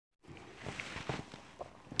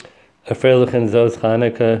A freilich and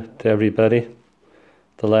ZosChanukah to everybody.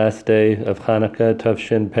 The last day of Chanukah,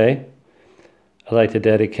 Tavshin Pei. I'd like to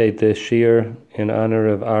dedicate this shiur in honor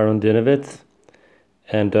of Aaron Dinovitz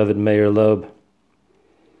and David Meir Loeb.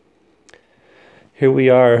 Here we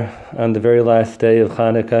are on the very last day of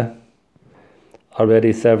Chanukah,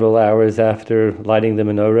 already several hours after lighting the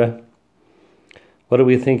menorah. What are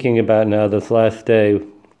we thinking about now, this last day?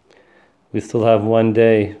 We still have one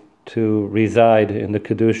day to reside in the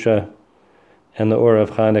Kedusha and the Or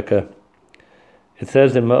of Chanukah. It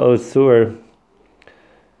says in Ma'oz Sur,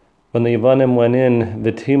 when the Yevanim went in,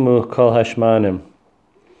 V'timu kol hashmanim.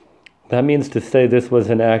 That means to say this was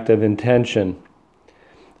an act of intention.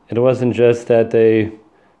 It wasn't just that they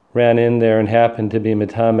ran in there and happened to be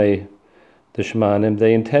mitame the shmanim.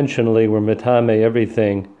 They intentionally were mitame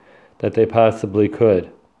everything that they possibly could.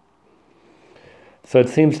 So it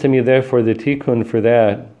seems to me, therefore, the tikkun for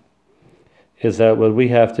that is that what we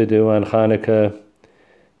have to do on Chanukah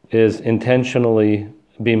is intentionally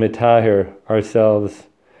be mitaher ourselves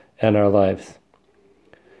and our lives.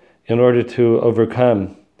 In order to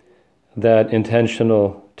overcome that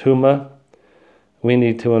intentional tuma, we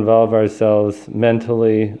need to involve ourselves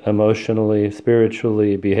mentally, emotionally,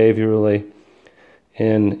 spiritually, behaviorally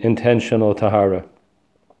in intentional tahara.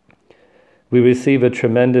 We receive a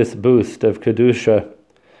tremendous boost of Kedusha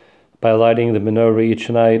by lighting the menorah each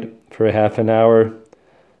night for a half an hour.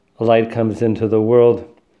 A light comes into the world.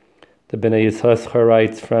 The Bnei Yisachar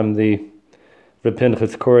writes from the Reb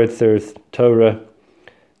Pinchas Koritzer's Torah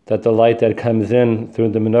that the light that comes in through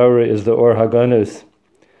the menorah is the Or HaGanus,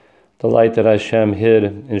 the light that Hashem hid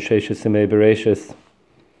in Sheshes Yemei Bereshis.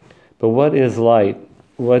 But what is light?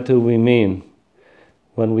 What do we mean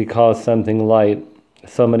when we call something light?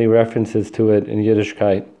 So many references to it in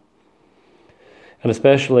Yiddishkeit. And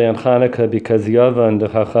especially on Chanukah, because Yavan, the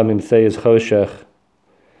Chachamim say, is Choshech.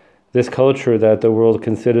 This culture that the world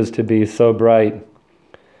considers to be so bright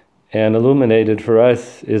and illuminated for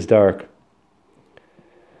us is dark.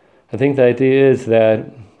 I think the idea is that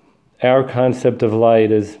our concept of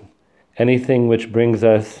light is anything which brings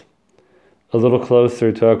us a little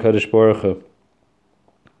closer to HaKadosh Baruch Hu,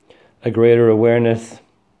 a greater awareness,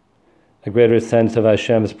 a greater sense of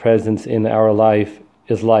Hashem's presence in our life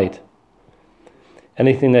is light.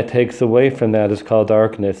 Anything that takes away from that is called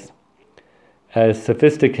darkness. As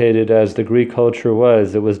sophisticated as the Greek culture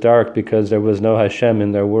was, it was dark because there was no Hashem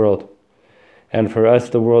in their world. And for us,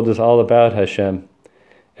 the world is all about Hashem.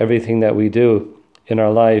 Everything that we do in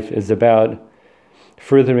our life is about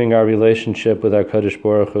furthering our relationship with our Kadosh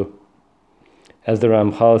Baruch Hu. As the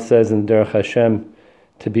Ramchal says in Derech Hashem,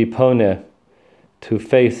 to be poneh, to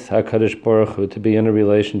face HaKadosh Baruch Hu, to be in a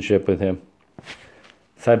relationship with Him.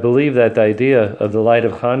 So I believe that the idea of the light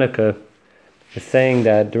of Chanukah is saying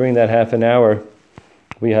that during that half an hour,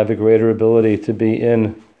 we have a greater ability to be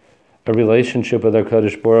in a relationship with our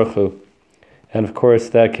Kadosh Baruch Hu. And of course,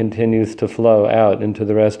 that continues to flow out into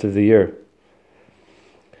the rest of the year.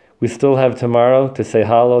 We still have tomorrow to say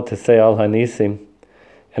Hallel, to say Al Hanisim,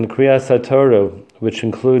 and Kriyas HaTorah, which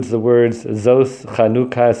includes the words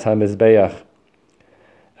ZosChanukah HaMizbeach.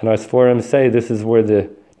 And our Sforim say this is where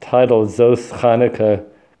the title ZosChanukah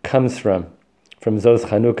comes from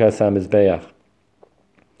ZosChanukah HaMizbeach.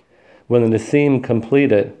 When the Nisim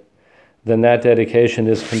complete it, then that dedication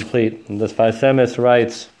is complete. And the Sfas Emes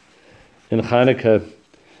writes in Chanukah,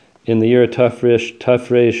 in the year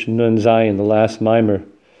Tafresh Nun Zayin, the last mimer,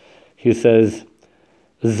 he says,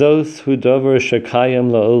 Zos hu dover shekayim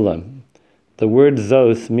la'olam. The word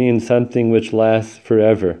Zos means something which lasts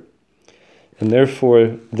forever. And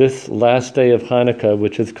therefore, this last day of Chanukah,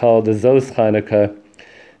 which is called the ZosChanukah,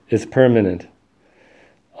 is permanent.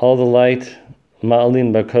 All the light,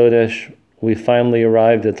 Ma'alin B'Kodesh, we finally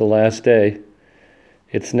arrived at the last day.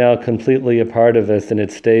 It's now completely a part of us, and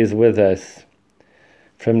it stays with us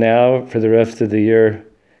from now, for the rest of the year,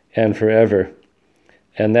 and forever.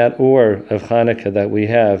 And that Or of Chanukah that we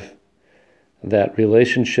have, that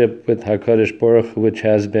relationship with HaKadosh Baruch Hu, which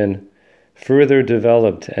has been further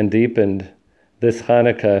developed and deepened, this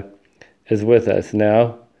Chanukah is with us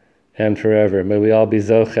now and forever. May we all be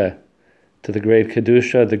zocheh to the great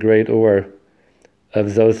Kedusha, the great Or of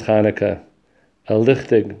ZosChanukah. A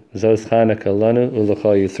lichtig ZosChanukah lanu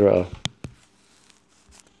u'l'chol Yisrael.